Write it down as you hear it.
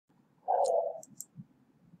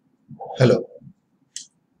Hello,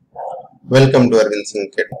 welcome to Arbind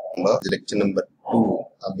Singh lecture number 2.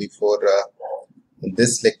 Before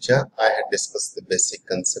this lecture, I had discussed the basic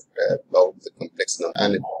concept about the complex number,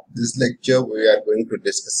 and in this lecture, we are going to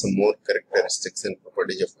discuss some more characteristics and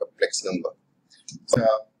properties of complex number. So,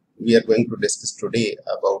 we are going to discuss today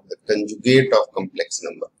about the conjugate of complex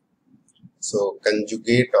number. So,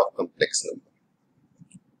 conjugate of complex number.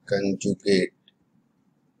 Conjugate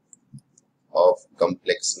of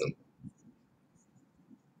complex number.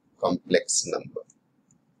 Complex number.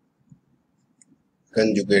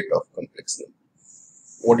 Conjugate of complex number.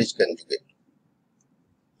 What is conjugate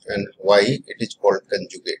and why it is called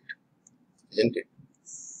conjugate, isn't it?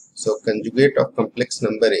 So conjugate of complex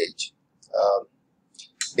number is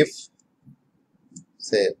if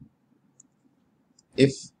z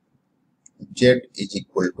is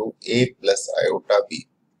equal to a plus iota b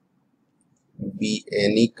be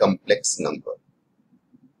any complex number,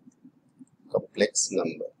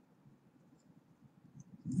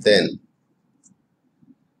 then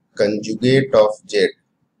conjugate of z,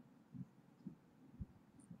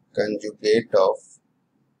 conjugate of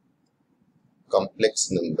complex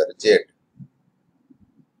number z,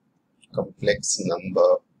 complex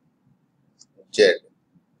number z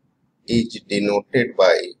is denoted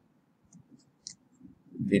by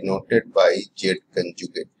z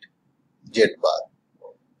conjugate, z bar,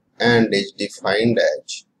 and is defined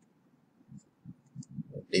as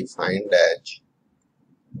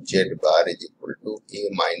z bar is equal to a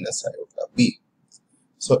minus iota b.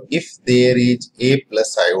 So if there is a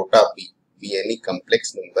plus iota b be any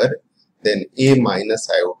complex number, then a minus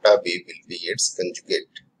iota b will be its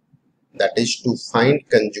conjugate. That is, to find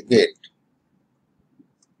conjugate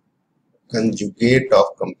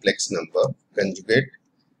of complex number,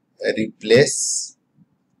 replace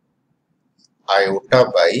iota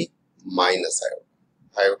by minus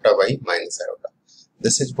iota.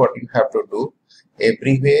 This is what you have to do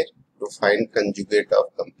everywhere to find conjugate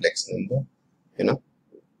of complex number,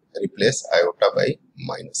 replace iota by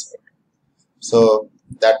minus iota. So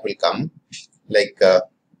that will come like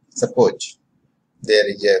suppose there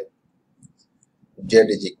is a z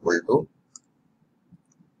is equal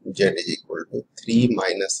to 3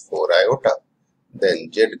 minus 4 iota,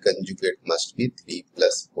 then z conjugate must be 3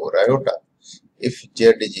 plus 4 iota. If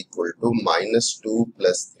z is equal to minus 2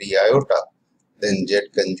 plus 3 iota, then z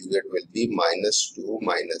conjugate will be minus 2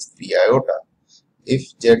 minus 3 iota. If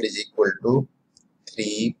z is equal to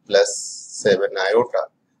 3 plus 7 iota,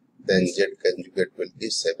 then z conjugate will be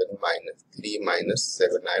 7 minus 3 minus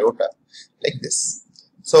 7 iota, like this.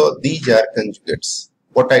 So these are conjugates.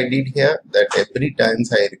 What I did here, that every time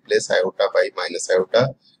I replace iota by minus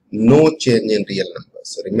iota, no change in real numbers.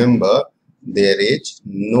 So remember, there is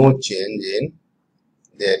no change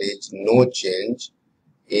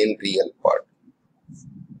in real part.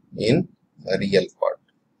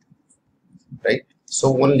 Right?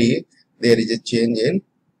 So only there is a change in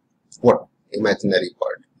what? Imaginary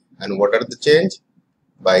part. And what are the change?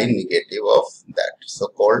 By negative of that, so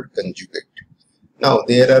called conjugate. Now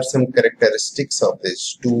there are some characteristics of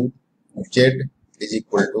this too. Z is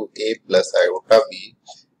equal to a plus iota b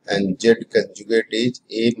and z conjugate is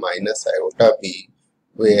a minus iota b,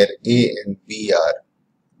 where a and b are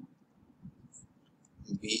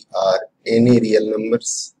any real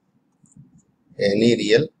numbers.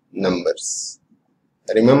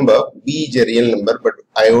 Remember, b is a real number, but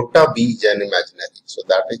iota b is an imaginary. So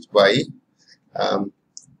that is why I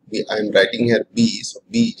am writing here b. So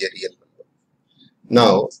b is a real number.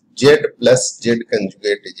 Now z plus z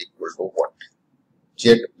conjugate is equal to what?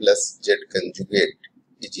 Z plus z conjugate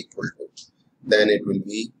is equal to, then it will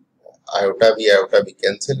be iota b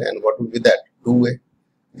cancel, and what will be that? 2a.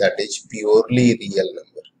 That is purely real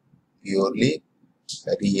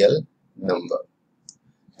number.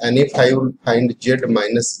 And if I will find z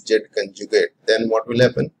minus z conjugate, then what will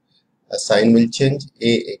happen? A sign will change,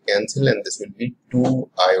 a cancel, and this will be 2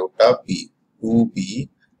 iota b, 2b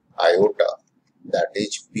iota. That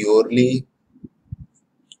is purely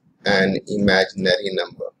an imaginary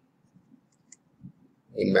number.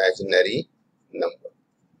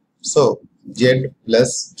 So z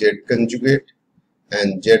plus z conjugate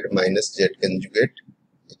and z minus z conjugate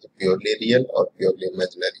is purely real or purely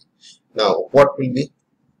imaginary. Now what will be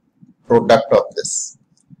product of this?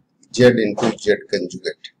 Z into z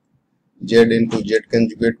conjugate. Z into z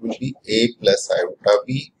conjugate will be a plus iota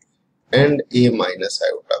b and a minus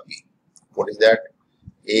iota b. What is that?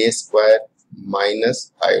 A square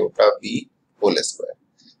minus iota b whole square.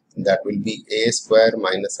 That will be a square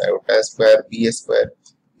minus iota square b square.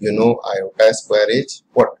 You know iota square is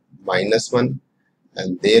what? Minus 1,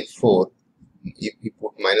 and therefore if we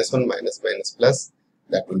put minus 1 minus minus plus,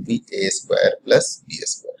 that will be a square plus b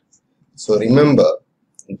square. So remember,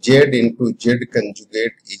 z into z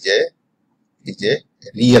conjugate is a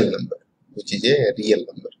real number, which is a real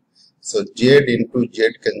number. So z into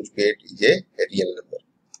z conjugate is a real number.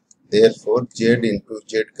 Therefore, z into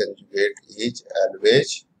z conjugate is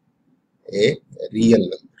always a real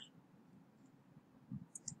number.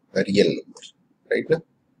 A real number, right now?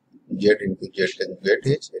 Z into z conjugate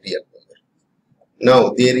is a real number.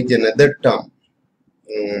 Now there is another term,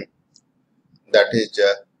 that is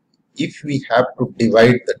if we have to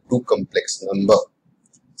divide the two complex number,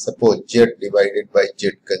 suppose z divided by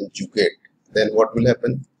z conjugate, then what will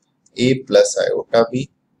happen? A plus iota b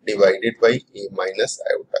divided by a minus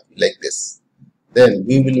iota b, like this. Then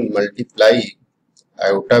we will multiply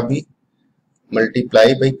iota b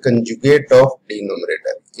multiply by conjugate of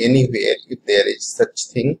denominator. Anywhere if there is such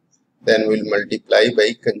thing, then we'll multiply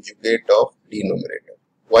by conjugate of denominator.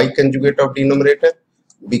 Why conjugate of denominator?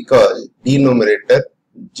 Because denominator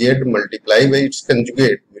z multiply by its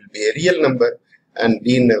conjugate will be a real number and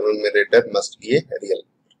denominator must be a real number.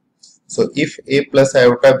 So if a plus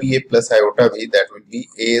iota b, that will be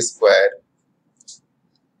a square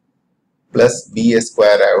plus b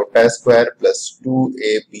square iota square plus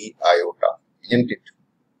 2ab iota, isn't it?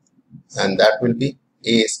 And that will be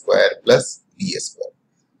a square plus b square.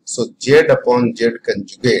 So z upon z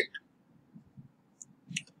conjugate,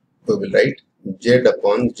 we will write z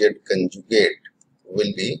upon z conjugate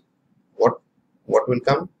will be what will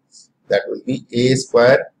come? That will be a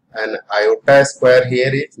square, and iota square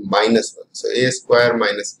here is minus 1. So a square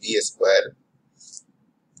minus b square,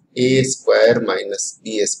 a square minus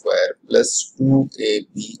b square plus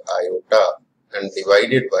 2ab iota, and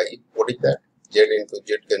divided by, what is that? Z into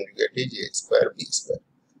z conjugate is a square b square.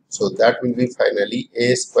 So that will be finally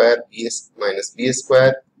a square b minus b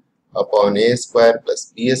square upon a square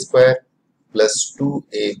plus b square plus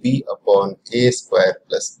 2ab upon a square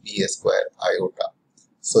plus b square iota.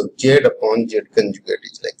 So z upon z conjugate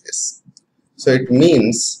is like this. So it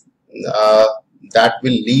means that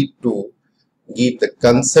will lead to give the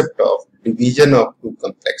concept of division of two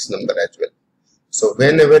complex number as well. So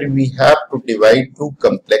whenever we have to divide two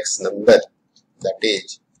complex number, that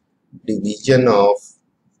is division of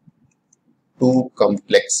two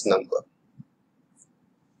complex numbers,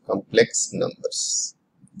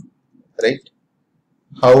 right?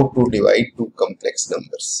 How to divide two complex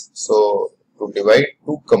numbers? So to divide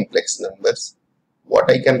two complex numbers, what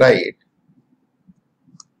I can write?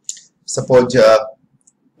 Suppose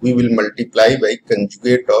we will multiply by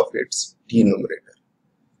conjugate of its denominator.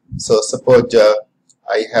 So suppose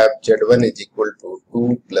I have z1 is equal to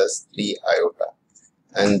 2 plus 3 iota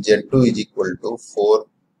and z2 is equal to 4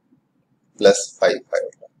 plus 5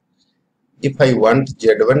 iota. If I want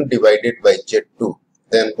z1 divided by z2,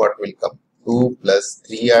 then what will come? 2 plus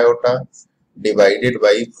 3 iota divided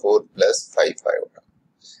by 4 plus 5 iota,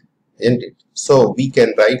 isn't it? So we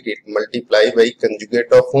can write it multiply by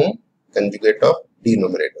conjugate of whom? Conjugate of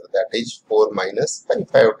denominator, that is 4 minus 5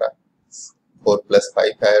 iota. 4 plus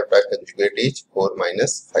 5 iota conjugate is 4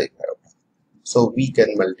 minus 5 iota. So we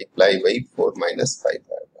can multiply by 4 minus 5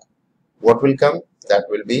 iota. What will come? That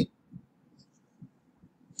will be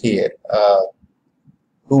here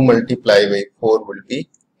 2 multiply by 4 will be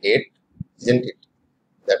 8, isn't it?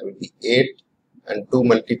 That will be 8, and 2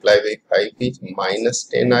 multiply by 5 is minus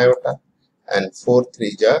 10 iota, and 4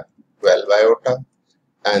 3 are 12 iota,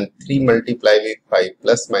 and 3 multiply by 5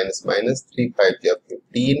 plus minus minus 3 5 are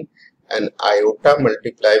 15, and iota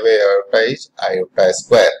multiply by iota is iota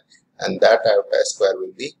square, and that iota square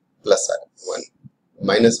will be plus 1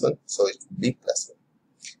 minus 1, so it will be plus 1.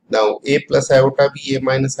 Now a plus iota b, a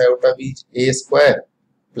minus iota b is a square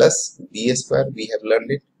plus b square. We have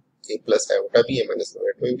learned it. A plus iota b, a minus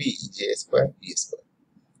iota b is a square, b square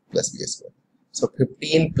plus b square. So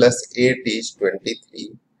 15 plus 8 is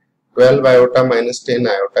 23. 12 iota minus 10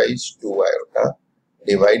 iota is 2 iota.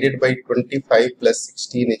 Divided by 25 plus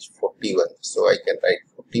 16 is 41. So I can write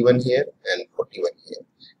 41 here and 41 here.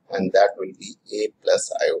 And that will be a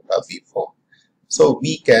plus iota b form. So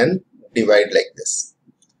we can divide like this.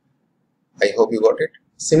 I hope you got it.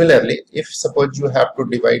 Similarly, if suppose you have to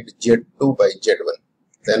divide z2 by z1,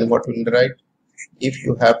 then what will you write? If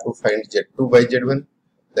you have to find z2 by z1,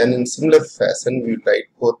 then in similar fashion we will write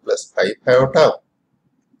 4 plus 5 iota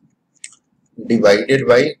divided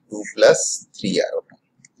by 2 plus 3 iota,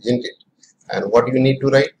 isn't it? And what you need to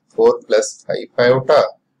write? 4 plus 5 iota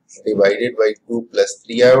divided by 2 plus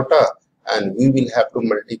 3 iota, and we will have to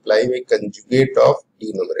multiply by conjugate of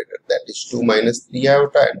denominator, that is 2 minus 3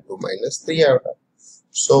 iota and 2 minus 3 iota.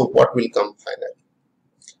 So what will come finally?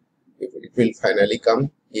 We will it will finally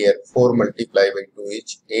come here. 4 multiplied by 2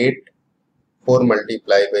 is 8. 4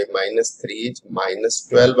 multiplied by minus 3 is minus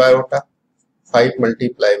 12 iota. 5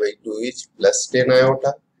 multiplied by 2 is plus 10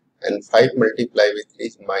 iota. And 5 multiplied by 3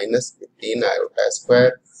 is minus 15 iota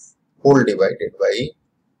square, whole divided by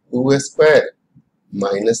 2 square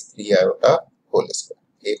minus 3 iota whole square.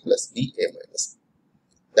 A plus B, A minus B.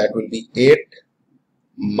 That will be 8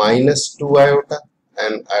 minus 2 iota,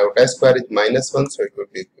 and iota square is minus 1, so it will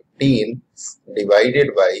be 15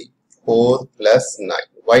 divided by 4 plus 9.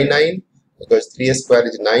 Why 9? Because 3 square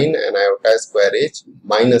is 9 and iota square is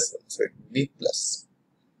minus 1, so it will be plus.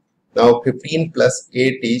 Now 15 plus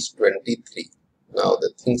 8 is 23. Now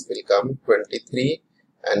the things will come 23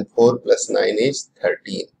 and 4 plus 9 is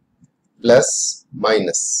 13. Plus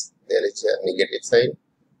minus, there is a negative sign,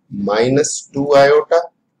 minus 2 iota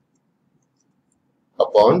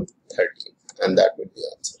upon 13, and that will be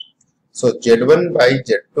answer. So Z1 by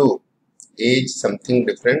Z2 is something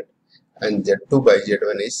different and Z2 by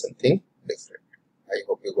Z1 is something different. I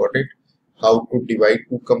hope you got it. How to divide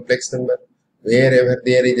two complex number? Wherever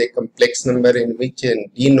there is a complex number in which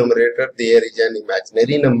in denominator there is an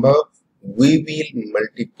imaginary number, we will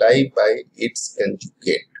multiply by its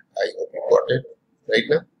conjugate. I hope you got it right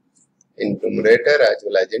now, in numerator as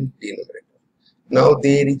well as in denominator. Now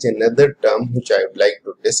there is another term which I would like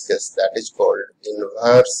to discuss, that is called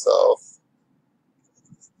inverse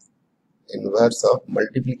of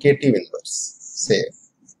multiplicative inverse. Say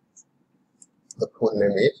the full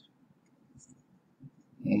name is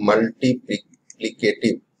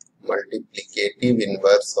multiplicative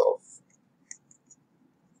inverse of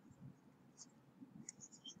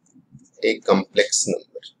a complex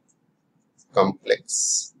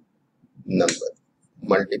number.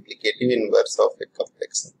 Multiplicative inverse of a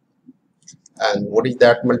complex number. And what is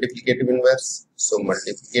that multiplicative inverse? So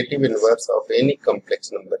multiplicative inverse of any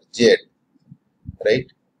complex number Z,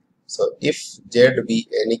 right? So if Z be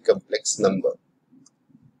any complex number,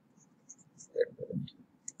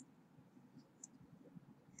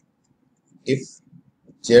 if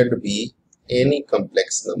Z be any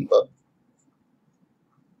complex number,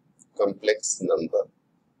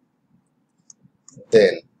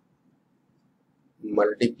 then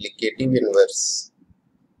multiplicative inverse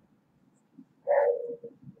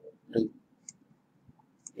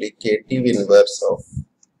of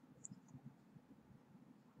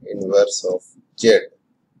Z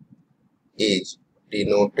is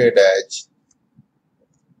denoted as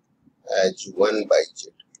 1 by Z.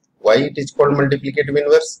 Why it is called multiplicative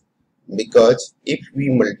inverse? Because if we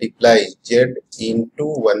multiply Z into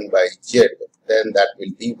 1 by Z, then that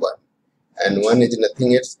will be 1. And 1 is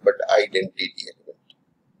nothing else but identity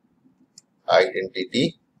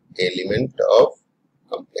element of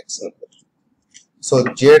complex number. So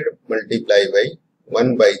Z multiply by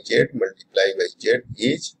 1 by Z multiply by Z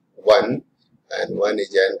is 1, and 1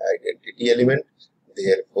 is an identity element.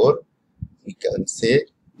 Therefore, we can say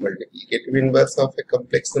multiplicative inverse of a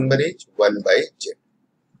complex number is 1 by Z.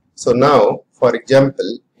 So now, for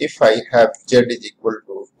example, if I have Z is equal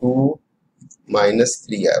to 2 minus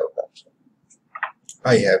 3 iota,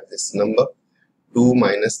 I have this number 2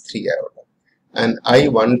 minus 3 iota, and I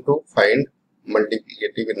want to find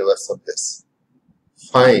multiplicative inverse of this.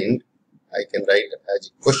 Find, I can write as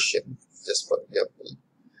a question, just for example,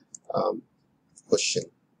 question,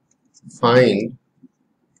 find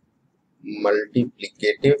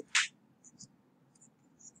multiplicative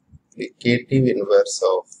inverse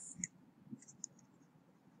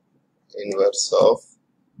of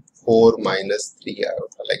 4 minus 3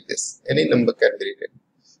 iota, like this. Any number can be written.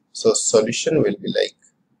 So solution will be like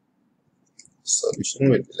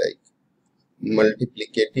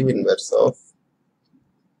multiplicative inverse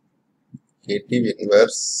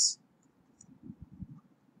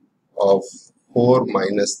of 4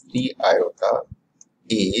 minus 3 iota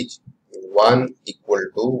is 1 equal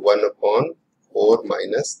to 1 upon 4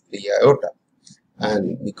 minus 3 iota.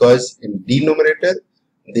 And because in denominator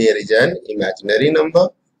there is an imaginary number,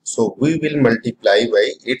 so we will multiply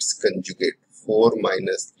by its conjugate. 4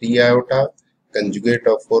 minus 3 iota, conjugate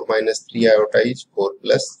of 4 minus 3 iota is 4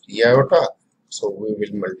 plus 3 iota. So we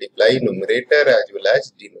will multiply numerator as well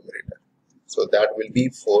as denominator. So that will be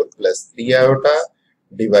 4 plus 3 iota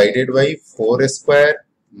divided by 4 square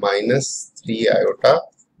minus 3 iota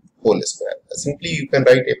whole square. Simply you can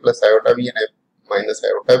write a plus iota b and a minus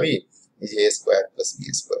iota b is a square plus b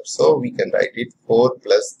square. So we can write it 4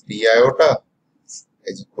 plus 3 iota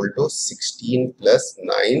is equal to 16 plus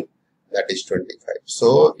 9, that is 25.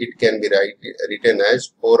 So it can be written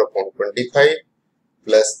as 4 upon 25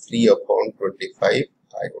 plus 3 upon 25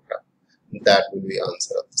 iota. That will be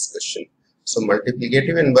answer of this question. So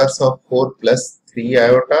multiplicative inverse of 4 plus 3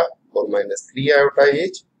 iota, 4 minus 3 iota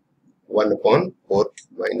is 1 upon 4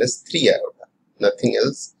 minus 3 iota. Nothing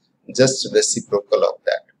else, just reciprocal of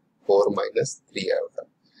that, 4 minus 3 iota.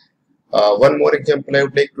 One more example I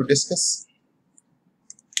would like to discuss.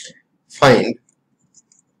 Find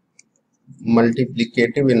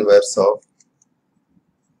multiplicative inverse of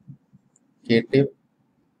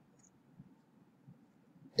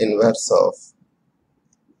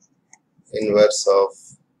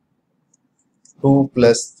 2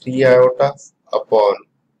 plus 3 iota upon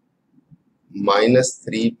minus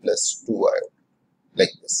 3 plus 2 iota,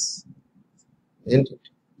 like this, isn't it?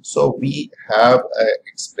 So we have an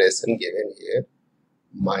expression given here,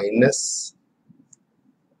 minus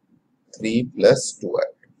 3 plus 2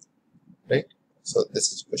 iota, right? So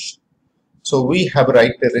this is question. So we have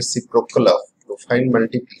write a reciprocal of, to find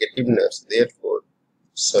multiplicative inverse. Therefore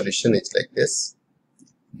solution is like this: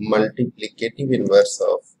 multiplicative inverse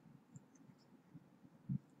of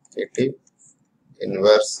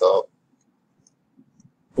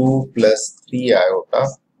 2 plus 3 iota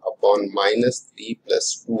upon minus 3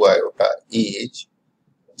 plus 2 iota is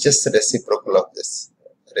just reciprocal of this.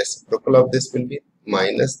 Reciprocal of this will be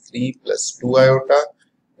minus 3 plus 2 iota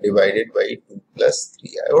divided by 2 plus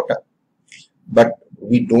 3 iota. But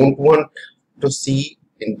we don't want to see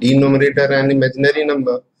in denominator an imaginary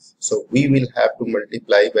number, so we will have to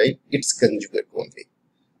multiply by its conjugate only.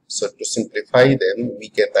 So to simplify them, we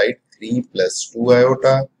can write 3 plus 2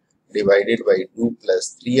 iota divided by 2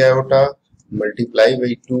 plus 3 iota, multiply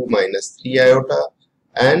by 2 minus 3 iota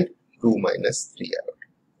and 2 minus 3 iota,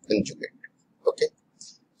 conjugate. Okay.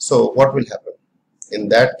 So what will happen? In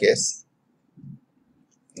that case,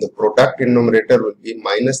 the product in numerator will be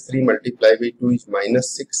minus 3 multiplied by 2 is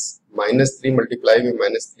minus 6. Minus 3 multiplied by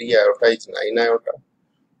minus 3 iota is 9 iota.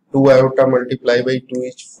 2 iota multiplied by 2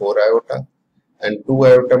 is 4 iota. And 2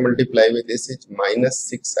 iota multiplied by this is minus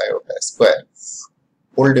 6 iota square.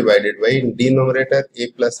 Whole divided by, in denominator,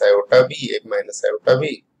 a plus iota b, a minus iota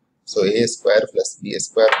b. So a square plus b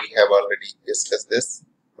square, we have already discussed this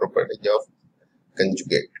property of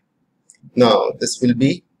conjugate. Now this will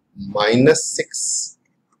be minus 6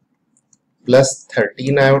 plus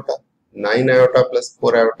 13 iota. 9 iota plus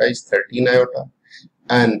 4 iota is 13 iota.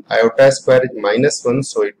 And iota square is minus 1,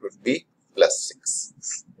 so it would be plus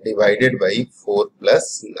 6 divided by 4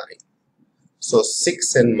 plus 9. So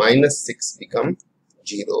 6 and minus 6 become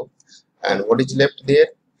 0. And what is left there?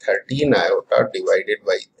 13 iota divided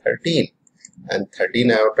by 13. And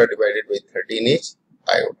 13 iota divided by 13 is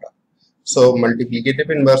iota. So multiplicative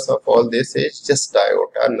inverse of all this is just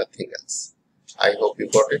iota, nothing else. I hope you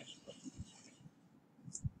got it.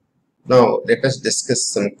 Now let us discuss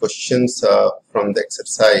some questions from the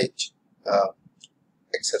exercise.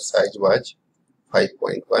 Exercise was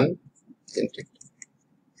 5.1, isn't it?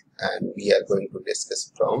 And we are going to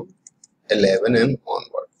discuss from 11 and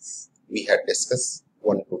onwards. We had discussed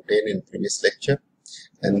 1 to 10 in previous lecture.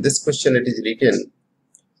 And this question, it is written,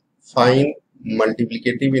 find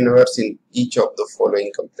multiplicative inverse in each of the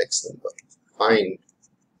following complex number. Find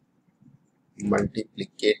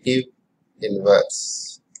multiplicative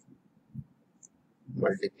inverse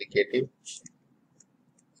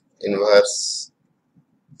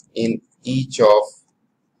in each of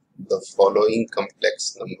the following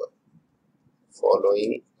complex number.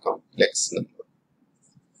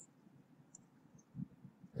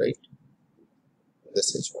 Right?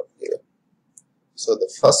 This is what here. So the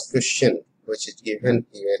first question which is given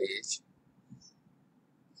here is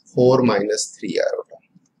 4 minus 3 iota.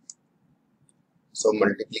 So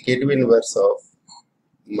multiplicative inverse of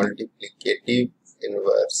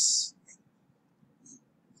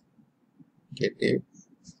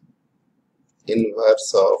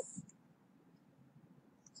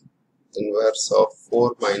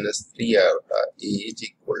 4 minus 3 iota is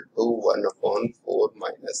equal to 1 upon 4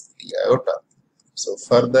 minus 3 iota. So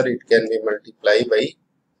further it can be multiplied by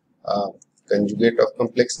conjugate of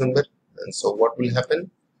complex number. And so what will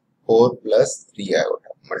happen? 4 plus 3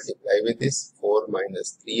 iota. Multiply with this 4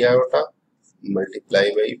 minus 3 iota.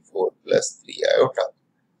 Multiply by 4 plus 3 iota.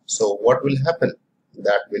 So what will happen?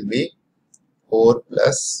 That will be 4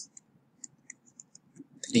 plus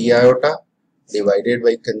 3 iota divided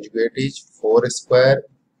by conjugate is 4 square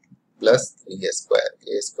plus 3 square,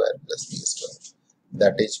 a square plus b square.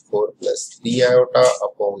 That is 4 plus 3 iota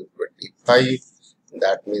upon 25.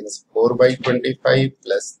 That means 4 by 25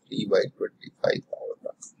 plus 3 by 25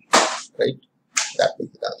 iota. Right? That is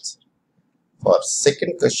the answer. For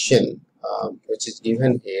second question, which is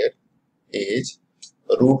given here, is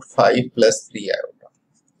root 5 plus 3 iota.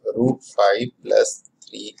 Root 5 plus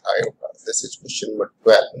 3 iota. This is question number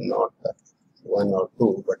 12, not the 1 or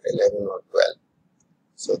 2, but 11 or 12.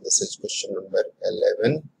 So this is question number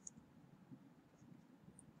 11,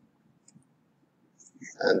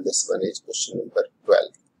 and this one is question number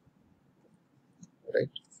 12, right?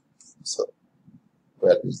 So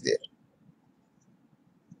 12 is there.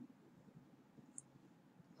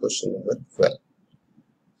 Question number 12.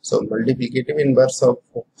 So multiplicative inverse of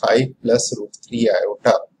 5 plus root 3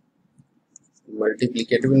 iota.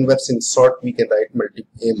 Multiplicative inverse, in short, we can write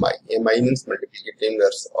MI. MI means multiplicative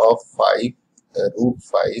inverse of 5 root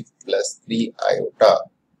 5 plus 3 iota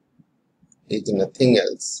is nothing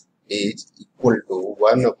else, is equal to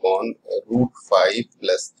 1 upon root 5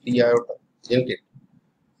 plus 3 iota, isn't it?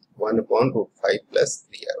 1 upon root 5 plus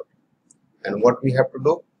 3 iota. And what we have to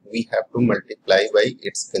do? We have to multiply by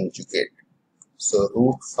its conjugate. So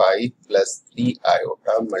root 5 plus 3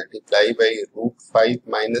 iota multiply by root 5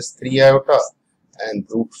 minus 3 iota and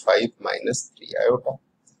root 5 minus 3 iota.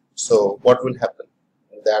 So what will happen?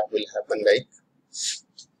 That will happen like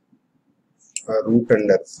root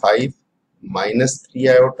under 5 minus 3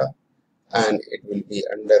 iota, and it will be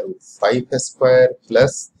under root 5 square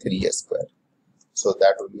plus 3 square. So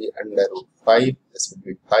that will be under root 5. This will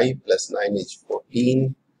be 5 plus 9 is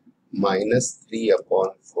 14 minus 3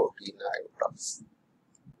 upon 14 iota.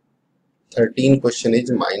 13 question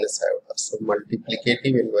is minus iota. So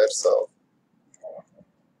multiplicative inverse of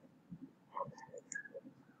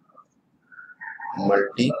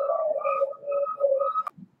multiplicative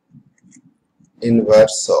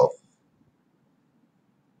inverse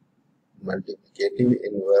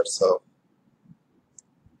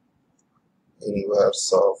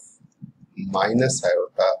of minus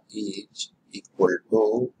iota is equal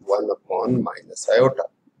to 1 upon minus iota.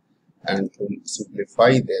 And to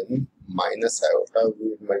simplify them, minus iota we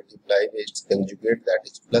will multiply with its conjugate, that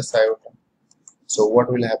is plus iota. So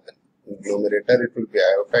what will happen? In numerator it will be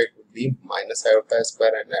iota, it will be minus iota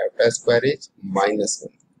square, and iota square is minus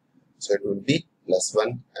 1. So it will be plus 1,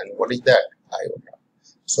 and what is that? Iota.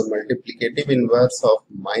 So multiplicative inverse of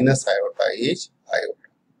minus iota is iota.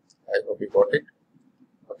 I hope you got it.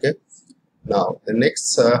 Okay. Now the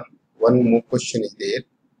next one more question is there,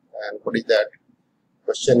 and what is that?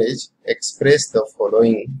 Question is express the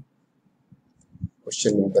following.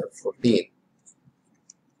 Question number 14.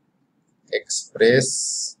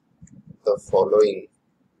 Express the following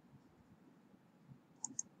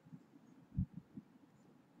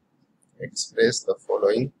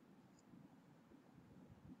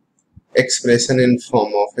expression in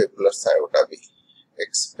form of a plus iota b.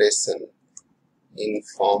 Expression in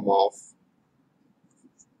form of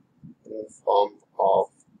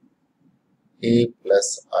a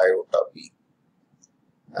plus iota b,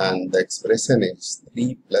 and the expression is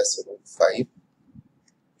 3 plus root 5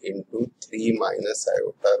 into 3 minus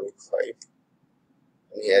iota root 5,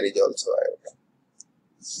 and here is also iota,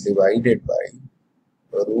 divided by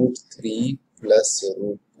root 3 plus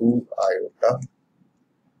root 2 iota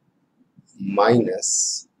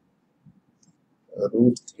minus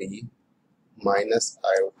root 3 minus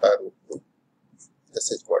iota root 2.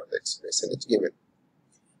 This is what the expression is given.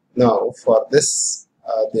 Now for this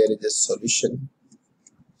there is a solution.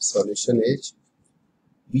 Solution is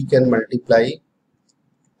we can multiply,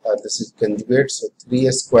 this is conjugate, so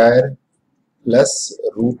 3 square plus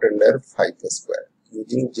root under 5 square.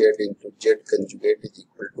 Using z into z conjugate is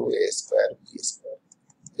equal to a square b square,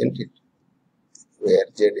 isn't it? Where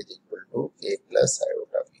z is equal to a plus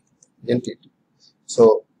iota b, isn't it?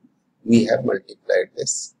 So we have multiplied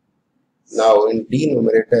this. Now in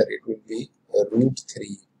denominator it will be root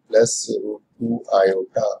 3 plus root 2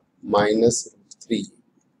 iota minus root 3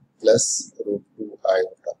 plus root 2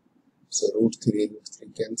 iota. So root 3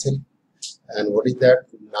 cancel, and what is that?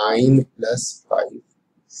 9 plus 5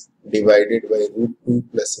 divided by root 2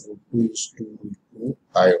 plus root 2 is 2 root 2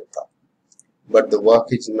 iota. But the work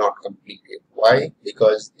is not completed. Why?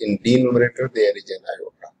 Because in denominator there is an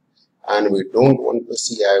iota, and we don't want to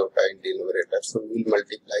see iota in denominator, so we will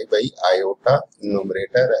multiply by iota in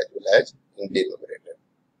numerator as well as in denominator,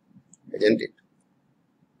 isn't it?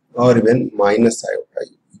 Or even minus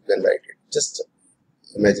iota, you can write it, just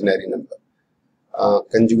imaginary number.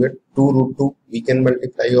 Conjugate 2 root 2 we can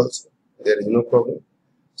multiply also, there is no problem.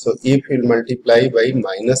 So if we multiply by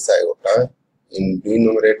minus iota in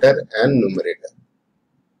denominator and numerator,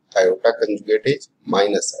 iota conjugate is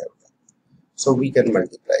minus iota, so we can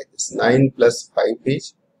multiply this. 9 plus 5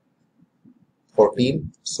 is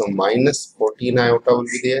 14, so minus 14 iota will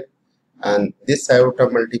be there, and this iota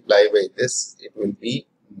multiply by this, it will be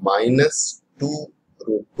minus 2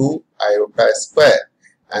 root 2 iota square,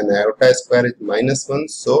 and iota square is minus 1,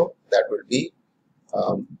 so that will be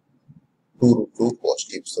 2 root 2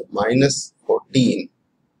 positive. So minus 14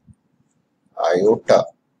 iota,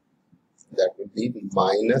 that will be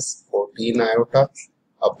minus 14 iota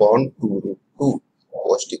upon 2 root 2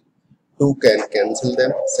 positive. 2 can cancel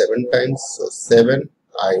them 7 times, so 7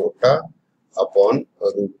 iota upon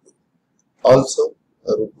root 2. Also,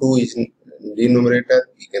 root 2 is in denominator,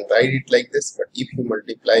 we can write it like this, but if you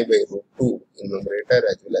multiply by root 2 in numerator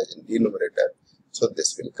as well as in denominator, so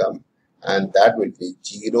this will come, and that will be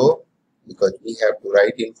 0, because we have to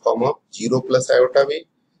write in form of 0 plus iota b.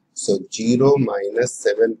 So 0 minus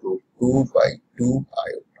 7 root 2 by 2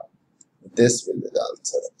 iota. This will be the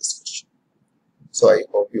answer of this question. So I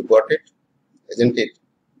hope you got it, isn't it?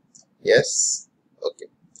 Yes? Okay.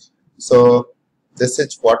 So this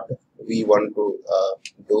is what we want to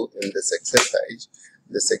do in this exercise.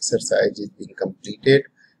 This exercise is being completed,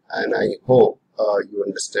 and I hope you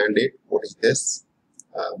understand it. What is this?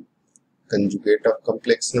 Conjugate of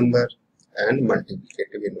complex number and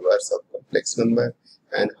multiplicative inverse of complex number,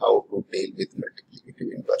 and how to deal with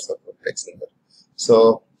multiplicative inverse of complex number.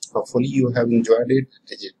 So hopefully you have enjoyed it.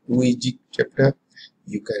 It is a too easy chapter.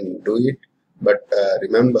 You can do it, but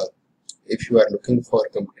remember, if you are looking for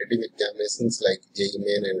competitive examinations like JEE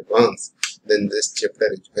Main and Advanced, then this chapter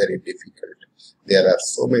is very difficult. There are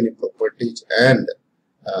so many properties, and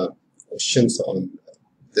questions on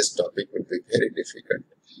this topic will be very difficult.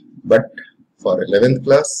 But for 11th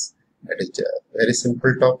class, it is a very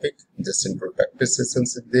simple topic. Just introductory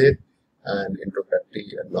sessions is there, and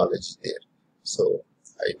introductory knowledge is there. So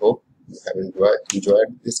I hope you have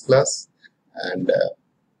enjoyed this class, and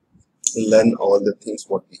learn all the things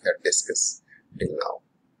what we have discussed till now.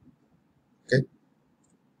 Okay.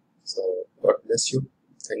 So God bless you.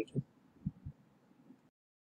 Thank you.